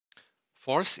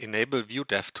Force enable Vue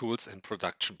Devtools in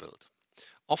production build.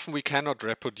 Often we cannot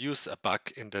reproduce a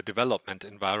bug in the development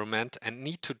environment and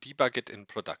need to debug it in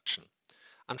production.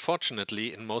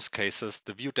 Unfortunately, in most cases,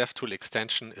 the Vue Devtool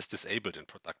extension is disabled in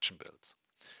production builds.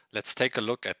 Let's take a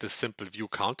look at this simple Vue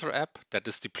counter app that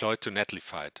is deployed to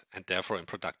Netlify and therefore in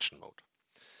production mode.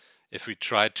 If we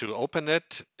try to open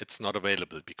it, it's not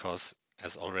available because,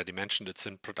 as already mentioned, it's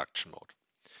in production mode.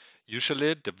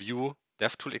 Usually, the Vue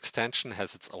Devtool extension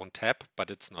has its own tab, but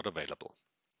it's not available.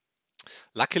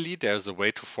 Luckily, there's a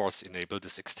way to force enable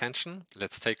this extension.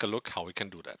 Let's take a look how we can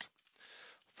do that.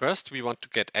 First, we want to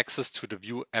get access to the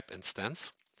Vue app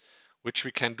instance, which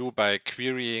we can do by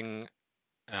querying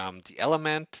the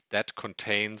element that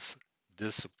contains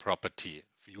this property,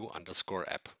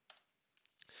 Vue_app.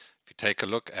 If you take a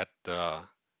look at the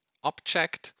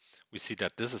object, we see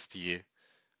that this is the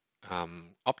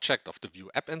object of the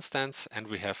Vue app instance, and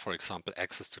we have, for example,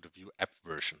 access to the Vue app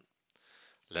version.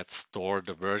 Let's store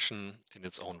the version in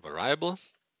its own variable.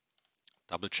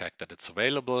 Double check that it's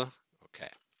available. Okay.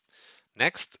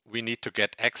 Next, we need to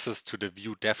get access to the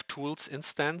Vue Devtools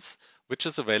instance, which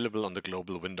is available on the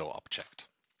global window object.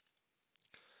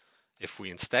 If we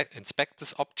inspect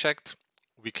this object,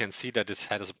 we can see that it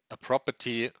has a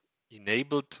property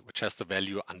enabled, which has the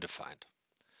value undefined.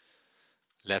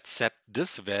 Let's set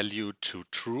this value to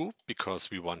true because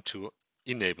we want to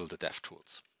enable the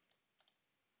DevTools.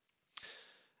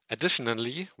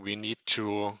 Additionally, we need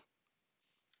to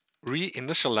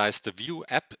reinitialize the Vue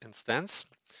app instance,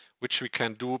 which we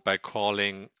can do by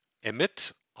calling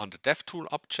emit on the DevTool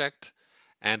object,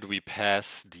 and we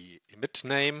pass the emit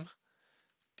name,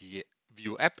 the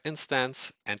Vue app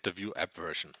instance, and the Vue app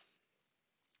version.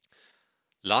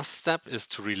 Last step is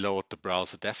to reload the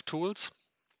browser DevTools.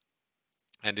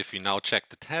 And if we now check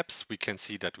the tabs, we can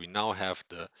see that we now have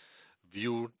the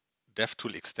Vue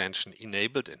Devtool extension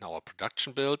enabled in our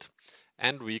production build,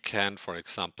 and we can, for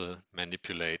example,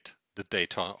 manipulate the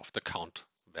data of the count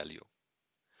value.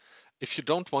 If you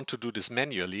don't want to do this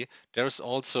manually, there is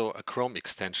also a Chrome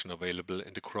extension available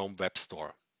in the Chrome Web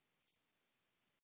Store.